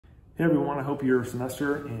Hey everyone, I hope your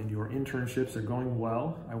semester and your internships are going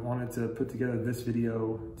well. I wanted to put together this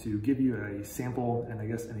video to give you a sample and I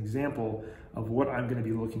guess an example of what I'm going to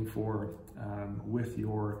be looking for with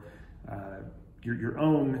your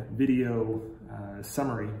own video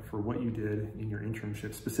summary for what you did in your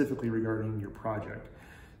internship, specifically regarding your project.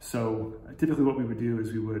 So typically what we would do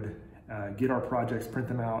is we would get our projects, print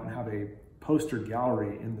them out, and have a poster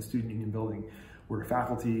gallery in the Student Union building where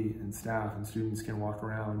faculty and staff and students can walk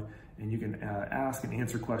around and you can ask and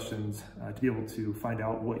answer questions to be able to find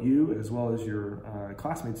out what you as well as your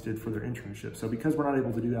classmates did for their internship. So because we're not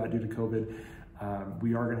able to do that due to COVID,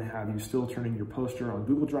 we are going to have you still turn in your poster on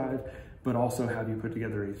Google Drive, but also have you put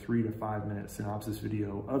together a 3 to 5 minute synopsis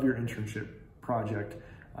video of your internship project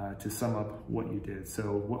to sum up what you did.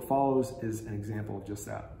 So what follows is an example of just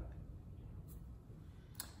that.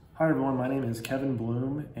 Hi everyone, my name is Kevin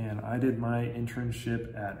Bloom and I did my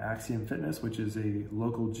internship at Axiom Fitness, which is a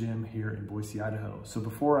local gym here in Boise, Idaho. So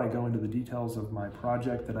before I go into the details of my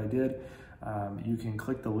project that I did, you can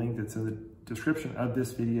click the link that's in the description of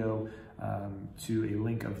this video to a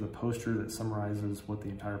link of the poster that summarizes what the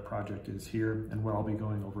entire project is here and what I'll be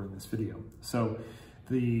going over in this video. So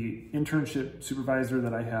the internship supervisor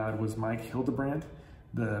that I had was Mike Hildebrandt.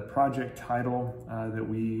 The project title that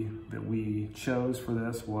we chose for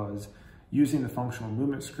this was using the functional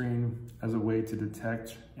movement screen as a way to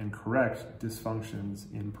detect and correct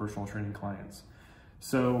dysfunctions in personal training clients.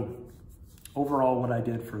 So overall, what I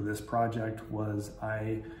did for this project was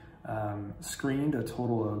I screened a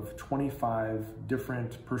total of 25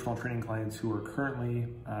 different personal training clients who are currently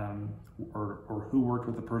or who worked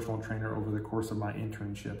with a personal trainer over the course of my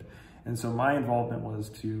internship. And so my involvement was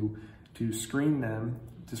to screen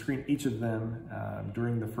each of them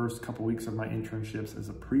during the first couple weeks of my internships as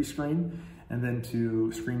a pre-screen, and then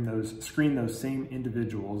to screen those same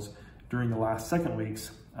individuals during the last second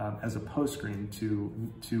weeks as a post-screen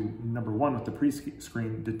to number one, with the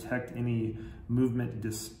pre-screen, detect any movement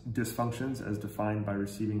dysfunctions as defined by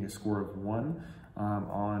receiving a score of 1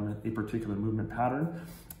 on a particular movement pattern.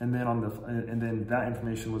 And then that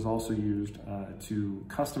information was also used to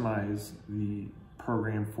customize the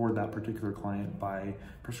program for that particular client by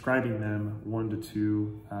prescribing them 1 to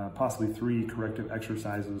 2, possibly 3 corrective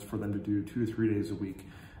exercises for them to do 2 to 3 days a week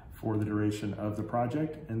for the duration of the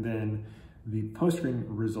project. And then the post-screen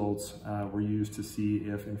results were used to see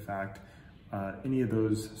if, in fact, any of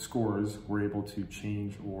those scores were able to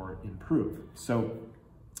change or improve. So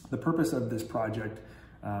the purpose of this project,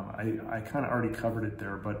 I kind of already covered it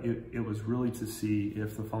there, but it was really to see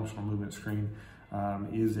if the functional movement screen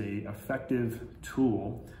is a effective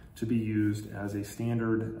tool to be used as a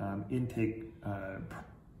standard intake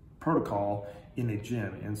protocol in a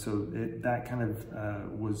gym. And so that kind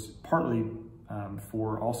of was partly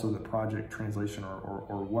for also the project translation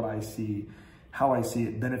or what I see, how I see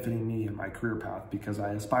it benefiting me in my career path, because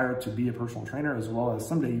I aspire to be a personal trainer as well as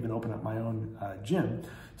someday even open up my own gym.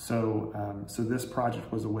 So this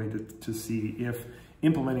project was a way to see if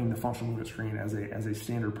implementing the functional movement screen as a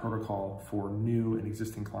standard protocol for new and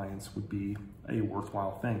existing clients would be a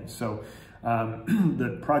worthwhile thing. So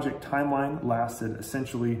the project timeline lasted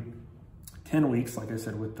essentially 10 weeks, like I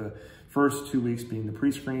said, with the first 2 weeks being the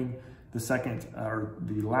pre-screen,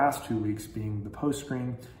 the last 2 weeks being the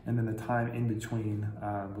post-screen, and then the time in between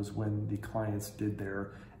was when the clients did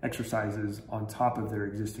their exercises on top of their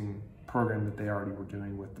existing program that they already were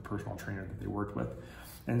doing with the personal trainer that they worked with.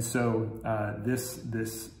 And so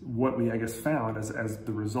what we, I guess, found as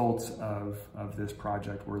the results of this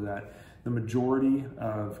project were that the majority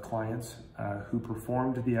of clients who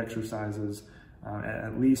performed the exercises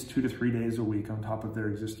at least 2 to 3 days a week on top of their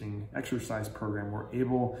existing exercise program were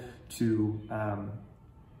able to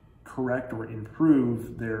correct or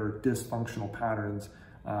improve their dysfunctional patterns,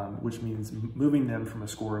 which means moving them from a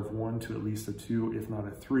score of 1 to at least a 2, if not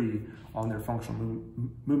a 3, on their functional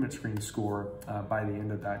movement screen score by the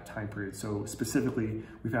end of that time period. So specifically,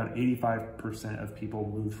 we found 85% of people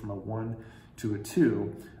moved from a 1 to a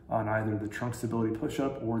 2 on either the trunk stability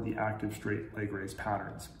push-up or the active straight leg raise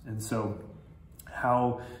patterns. And so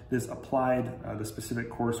how this applied the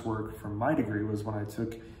specific coursework from my degree was when I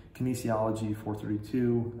took kinesiology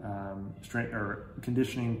 432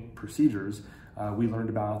 conditioning procedures. We learned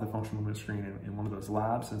about the functional movement screen in one of those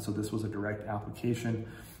labs, and so this was a direct application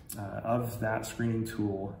of that screening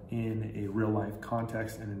tool in a real-life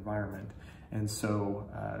context and environment. And so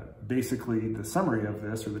basically the summary of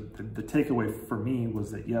this, or the takeaway for me,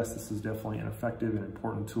 was that yes, this is definitely an effective and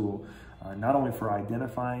important tool, not only for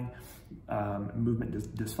identifying movement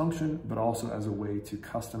dysfunction, but also as a way to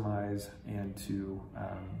customize and to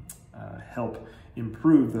help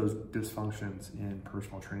improve those dysfunctions in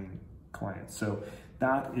personal training clients. So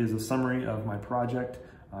that is a summary of my project.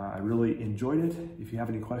 I really enjoyed it. If you have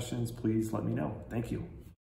any questions, please let me know. Thank you.